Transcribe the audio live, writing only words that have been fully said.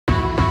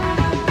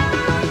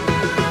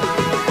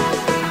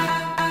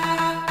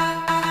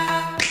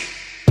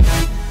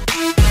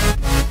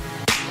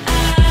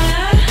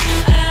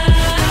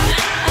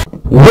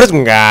What is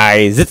up,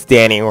 guys? It's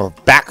Danny. We're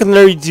back with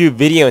another YouTube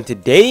video, and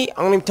today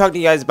I'm going to be talking to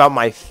you guys about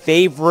my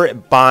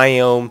favorite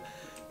biome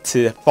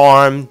to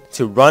farm,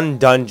 to run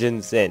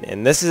dungeons in.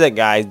 And this is it,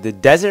 guys, the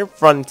Desert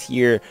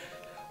Frontier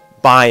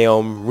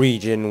biome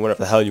region,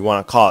 whatever the hell you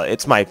want to call it.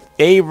 It's my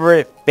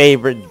favorite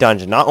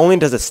dungeon. Not only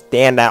does it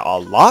stand out a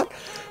lot,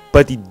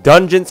 but the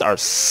dungeons are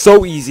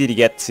so easy to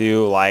get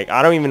to. Like,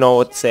 I don't even know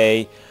what to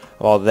say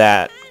about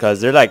that,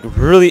 because they're like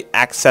really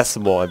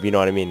accessible, if you know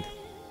what I mean.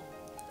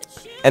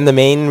 And the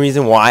main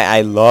reason why I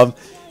love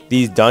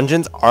these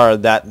dungeons are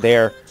that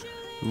they're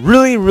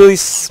really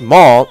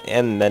small,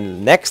 and then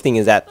the next thing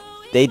is that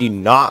they do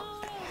not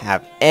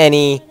have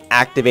any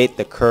activate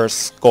the cursed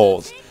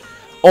skulls.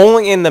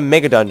 Only in the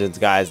mega dungeons,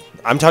 guys.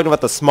 I'm talking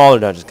about the smaller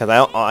dungeons, because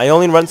I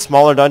only run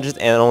smaller dungeons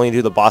and only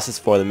do the bosses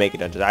for the mega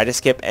dungeons. I just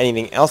skip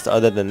anything else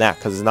other than that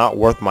because it's not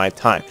worth my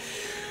time.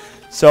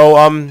 So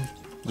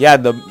yeah,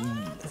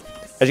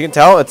 as you can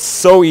tell, it's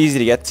so easy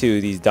to get to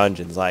these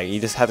dungeons. Like, you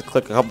just have to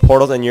click a couple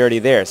portals and you're already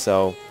there.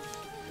 So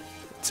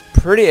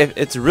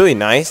it's really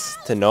nice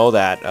to know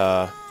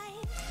that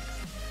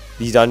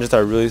these dungeons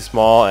are really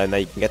small and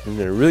that you can get them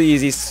there really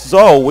easy.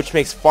 So, which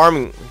makes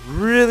farming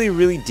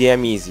really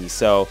damn easy.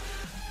 So,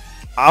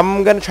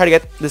 I'm gonna try to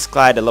get this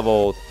guy to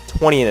level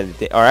 20 in a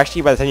day. Or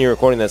actually, by the time you're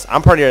recording this,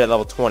 I'm probably at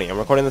level 20. I'm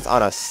recording this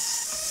on a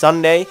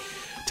Sunday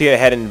to get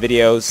ahead in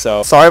videos,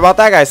 so sorry about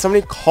that, guys.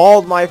 Somebody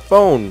called my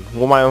phone,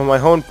 well, my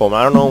home phone.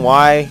 I don't know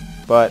why,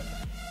 but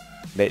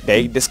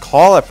they just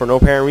call it for no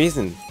apparent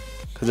reason,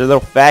 because they're little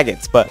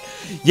faggots. But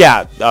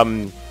yeah,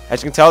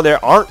 as you can tell,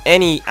 there aren't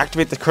any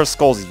activate the cursed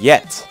skulls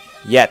yet,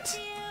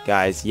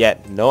 guys.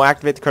 No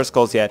activate the cursed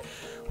skulls yet,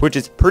 which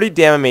is pretty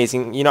damn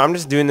amazing. You know, I'm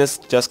just doing this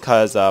just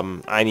because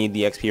I need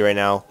the XP right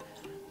now.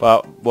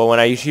 But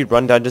when I usually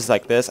run dungeons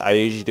like this, I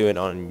usually do it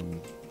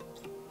on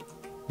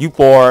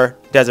U4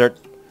 Desert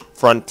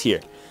Frontier.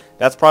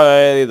 That's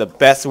probably the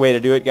best way to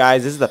do it,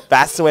 guys. This is the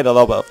fastest way to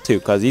level up too,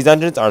 because these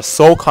dungeons are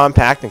so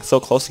compact and so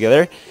close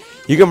together.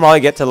 You can probably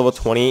get to level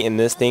 20 in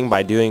this thing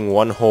by doing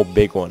one whole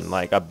big one,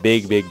 like a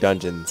big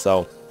dungeon.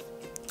 So,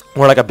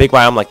 or like a big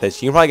biome like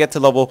this. You can probably get to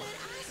level,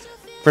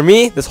 for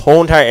me, this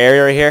whole entire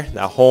area right here,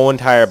 that whole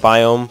entire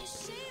biome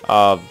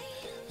of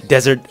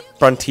Desert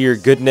Frontier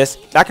goodness,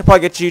 that could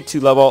probably get you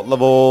to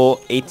level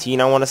 18.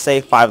 I want to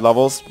say 5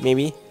 levels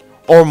maybe,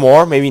 or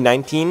more, maybe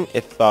 19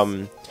 if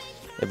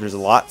there's a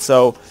lot.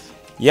 So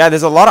yeah,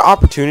 there's a lot of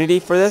opportunity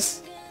for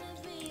this,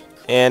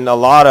 and a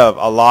lot.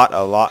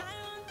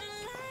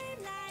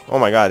 Oh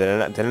my god,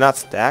 did it not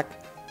stack?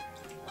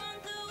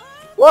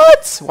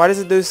 What? Why does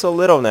it do so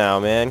little now,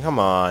 man? Come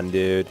on,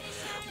 dude.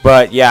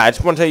 But yeah, I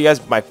just want to tell you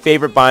guys my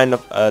favorite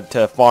biome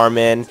to farm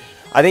in.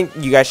 I think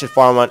you guys should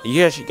farm on.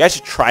 You guys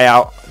should try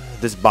out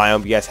this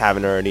biome if you guys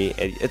haven't already.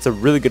 It's a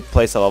really good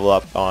place to level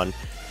up on,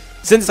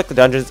 since like the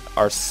dungeons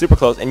are super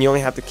close and you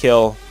only have to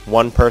kill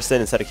one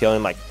person instead of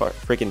killing like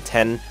freaking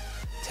 10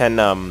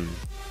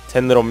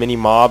 little mini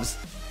mobs,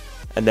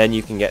 and then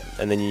you can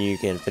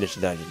finish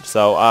the dungeon.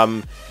 So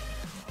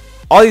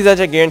all these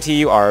dungeons, I guarantee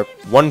you, are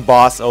one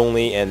boss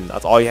only, and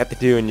that's all you have to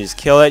do, and you just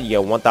kill it. You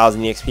get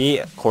 1000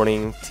 EXP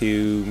according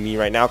to me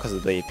right now because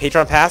of the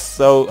Patreon pass.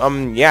 So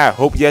yeah,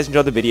 hope you guys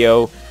enjoyed the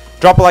video.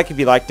 Drop a like if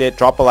you liked it.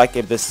 Drop a like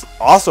if this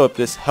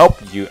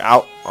helped you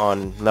out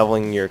on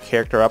leveling your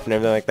character up and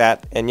everything like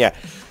that. And yeah,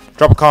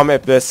 drop a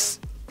comment if this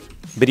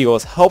video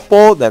was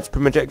helpful. That's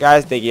pretty much it,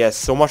 guys. Thank you guys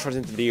so much for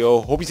watching the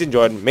video. Hope you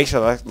enjoyed. Make sure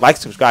to like,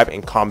 subscribe,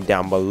 and comment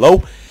down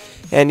below.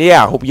 And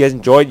yeah, hope you guys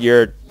enjoyed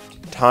your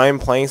time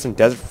playing some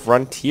Desert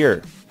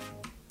Frontier,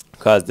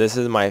 because this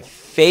is my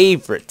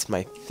favorite,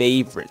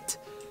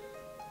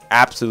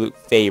 absolute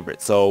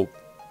favorite. So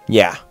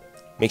yeah,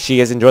 make sure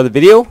you guys enjoy the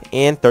video.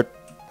 And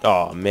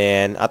oh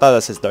man, I thought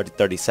that says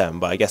 37,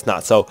 but I guess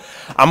not. So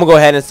I'm gonna go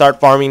ahead and start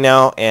farming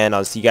now, and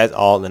I'll see you guys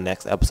all in the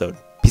next episode.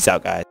 Peace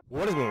out, guys.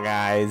 What is going on,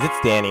 guys?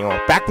 It's Danny.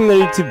 We're back in the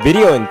YouTube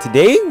video, and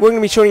today we're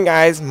gonna be showing you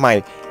guys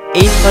my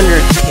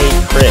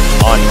 800k crit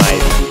on my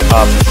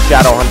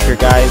Shadow Hunter,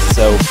 guys.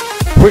 So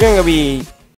we're gonna be